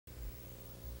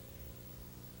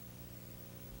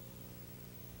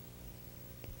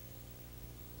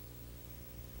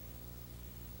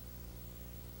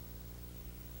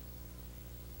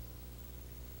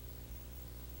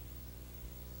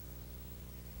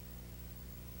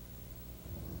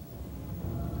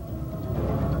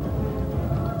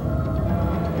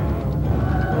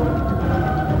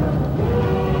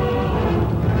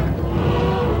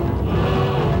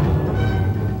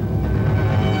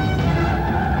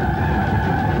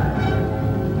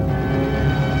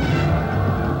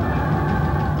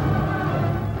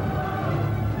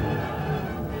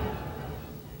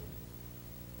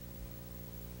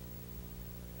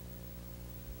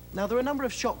Now, there are a number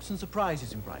of shocks and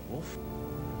surprises in Bright Wolf.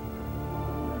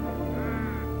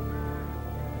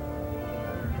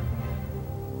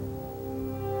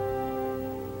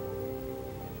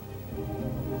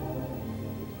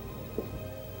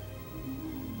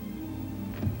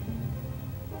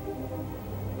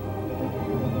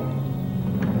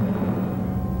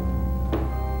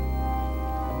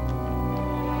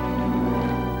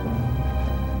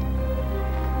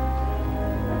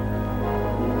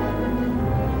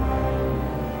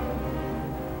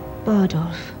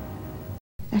 Bardolph.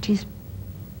 That is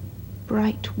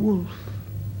Bright Wolf.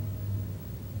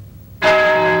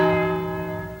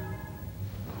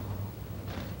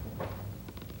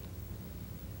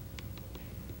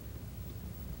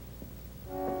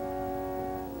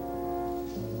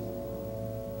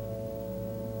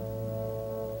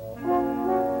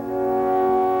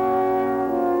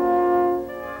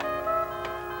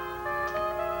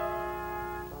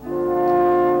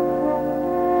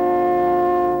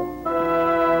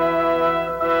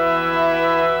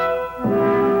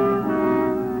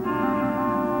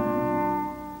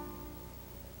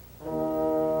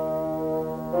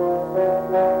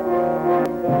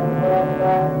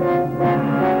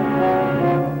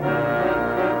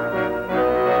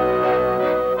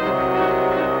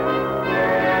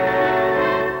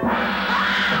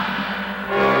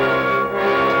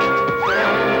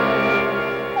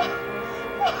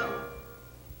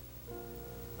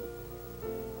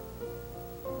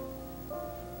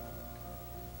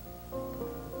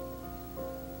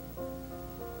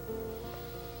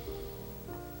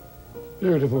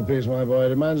 Beautiful piece, my boy.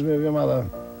 Reminds me of your mother.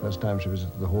 First time she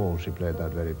visited the hall, she played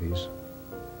that very piece.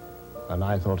 And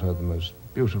I thought her the most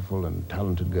beautiful and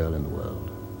talented girl in the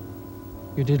world.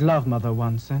 You did love Mother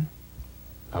once, then?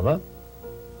 Love her?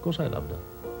 Of course I loved her.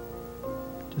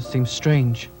 Just seems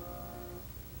strange.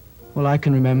 All I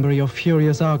can remember are your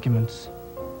furious arguments.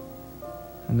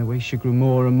 And the way she grew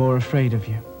more and more afraid of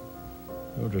you.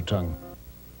 Hold your tongue.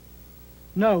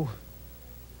 No.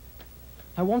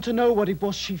 I want to know what it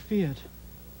was she feared.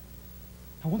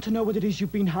 I want to know what it is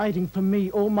you've been hiding from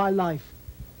me all my life.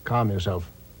 Calm yourself.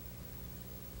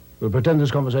 We'll pretend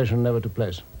this conversation never took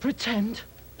place. Pretend?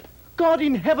 God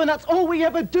in heaven, that's all we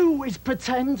ever do is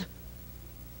pretend.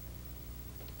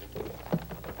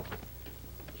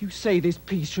 You say this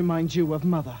piece reminds you of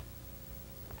Mother.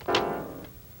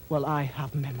 Well, I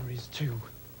have memories too.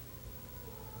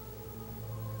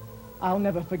 I'll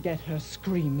never forget her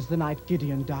screams the night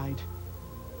Gideon died.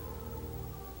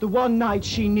 The one night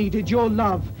she needed your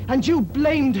love, and you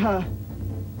blamed her.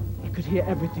 I could hear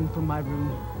everything from my room.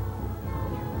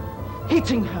 You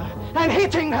hitting her, and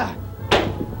hitting her!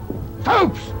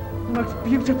 Folks! The most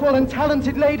beautiful and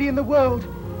talented lady in the world.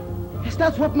 Yes,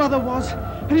 that's what Mother was,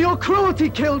 and your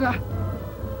cruelty killed her.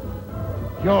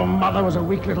 Your mother was a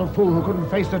weak little fool who couldn't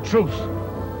face the truth.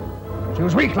 She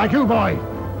was weak like you, boy.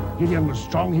 Gideon was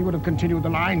strong, he would have continued the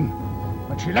line.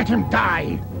 But she let him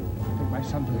die. Take my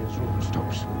son to his room,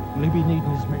 Stokes. Will he be needing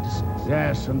his medicines?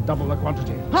 Yes, and double the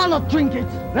quantity. I'll not drink it!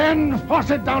 Then force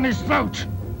it down his throat.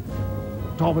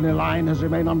 The Albany line has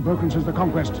remained unbroken since the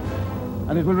conquest.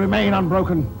 And it will remain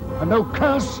unbroken. And no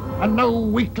curse and no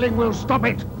weakling will stop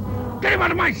it. Get him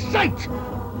out of my sight!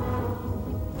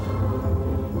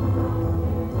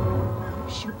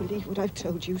 Wish you believe what I've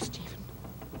told you, Stephen.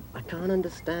 I can't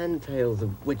understand tales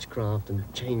of witchcraft and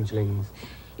changelings.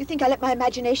 You think I let my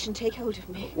imagination take hold of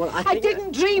me? Well, I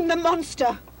didn't dream the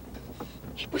monster.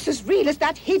 It was as real as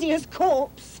that hideous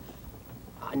corpse.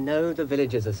 I know the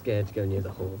villagers are scared to go near the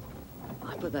hall.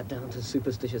 I put that down to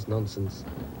superstitious nonsense.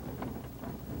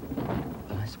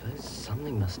 But I suppose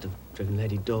something must have driven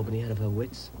Lady Daubeny out of her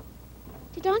wits.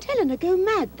 Did Aunt Helena go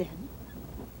mad then?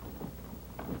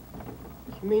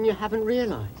 You mean you haven't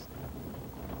realised?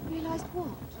 Realised what?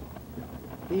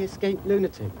 The escaped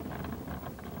lunatic.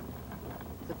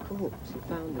 The corpse you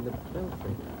found in the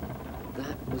belfry.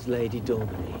 That was Lady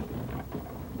Daubeny.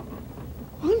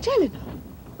 Aunt Helena?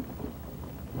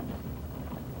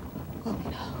 Oh,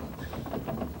 no.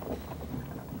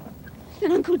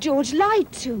 Then Uncle George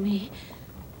lied to me.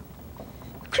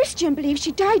 Christian believes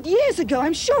she died years ago,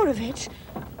 I'm sure of it.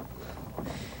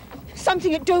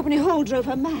 Something at Daubeny Hall drove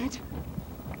her mad.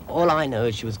 All I know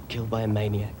is she was killed by a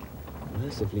maniac.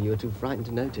 Mercifully, you were too frightened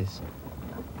to notice.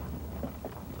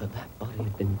 But that body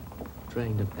had been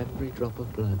drained of every drop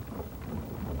of blood.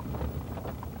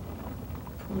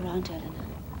 Poor Aunt Helena.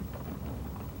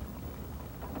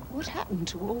 What happened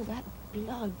to all that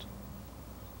blood?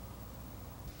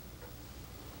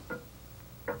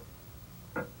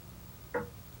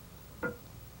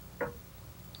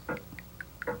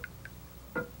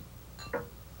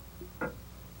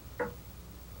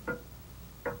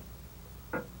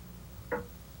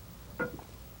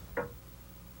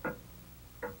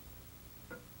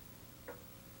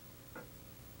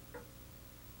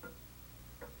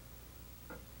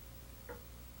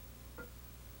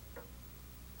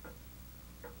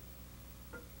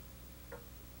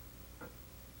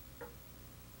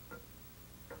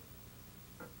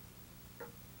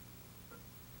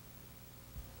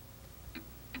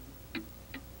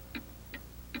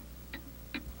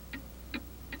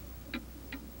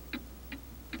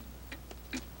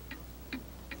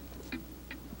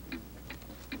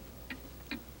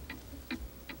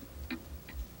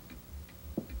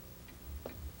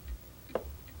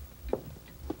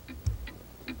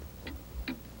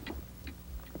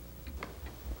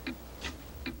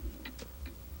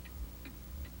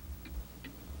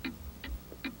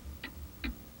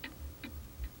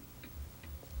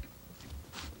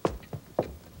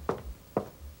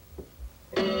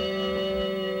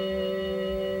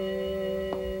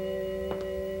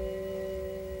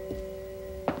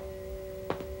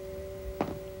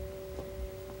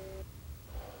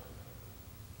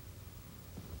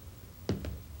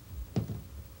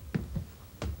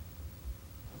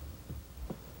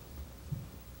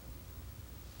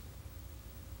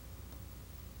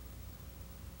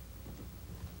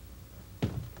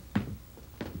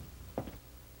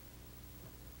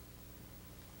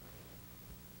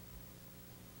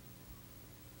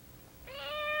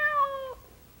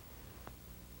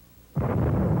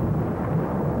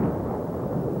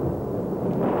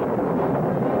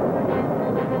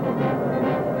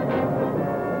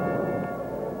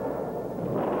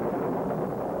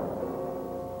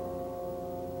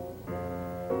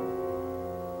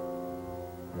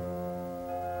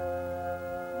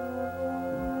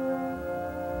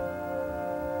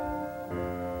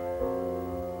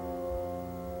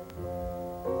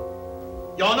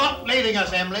 You're not leaving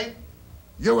us, Emily.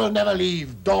 You will never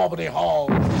leave Daubeny Hall.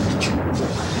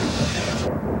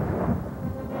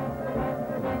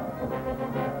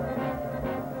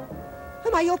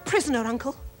 Am I your prisoner,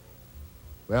 Uncle?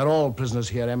 We're all prisoners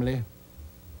here, Emily.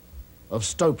 Of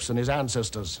Stopes and his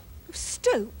ancestors. Of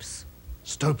Stopes?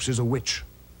 Stopes is a witch.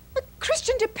 But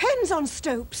Christian depends on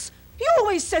Stopes. He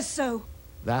always says so.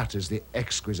 That is the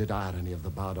exquisite irony of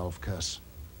the Bardolph curse.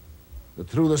 That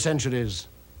through the centuries,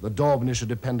 the Daubeny should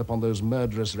depend upon those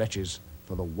murderous wretches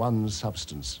for the one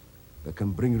substance that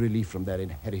can bring relief from their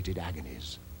inherited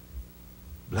agonies.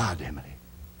 Blood, Emily.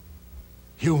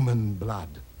 Human blood.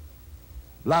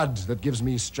 Blood that gives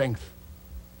me strength.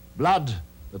 Blood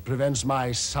that prevents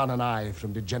my son and I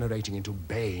from degenerating into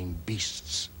baying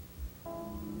beasts.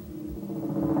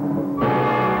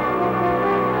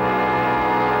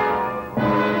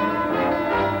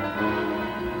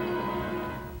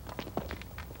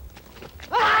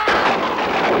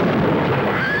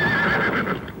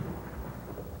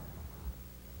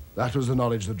 That was the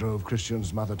knowledge that drove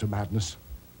Christian's mother to madness.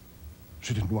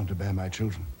 She didn't want to bear my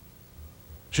children.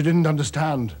 She didn't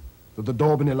understand that the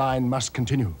Daubeny line must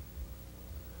continue.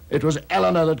 It was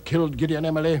Eleanor that killed Gideon,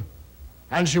 Emily,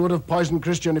 and she would have poisoned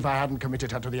Christian if I hadn't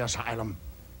committed her to the asylum.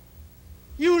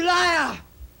 You liar!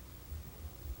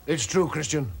 It's true,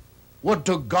 Christian. Would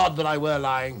to God that I were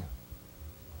lying.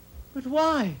 But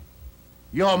why?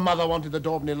 Your mother wanted the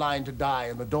Daubeny line to die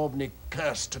and the Daubeny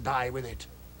curse to die with it.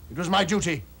 It was my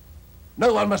duty.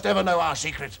 No one must ever know our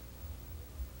secret.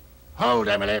 Hold,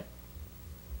 Emily.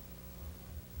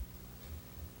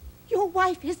 Your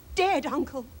wife is dead,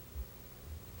 Uncle.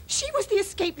 She was the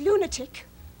escaped lunatic.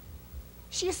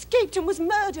 She escaped and was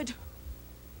murdered.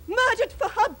 Murdered for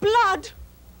her blood.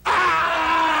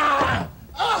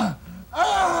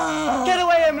 Get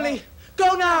away, Emily!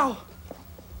 Go now!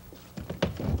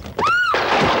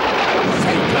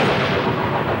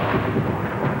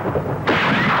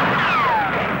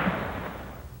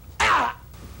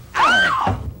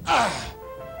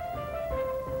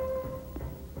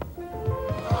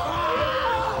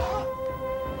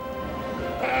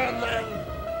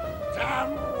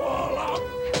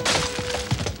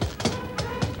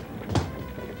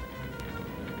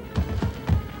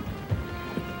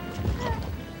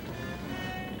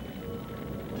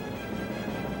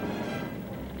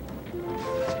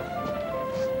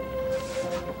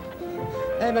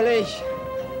 Emily!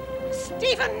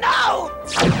 Stephen, no!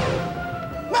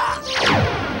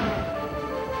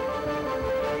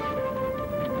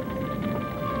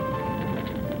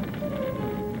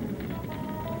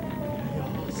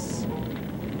 Chaos.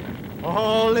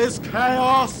 All is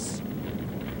chaos!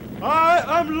 I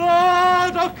am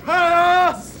Lord of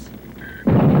Chaos!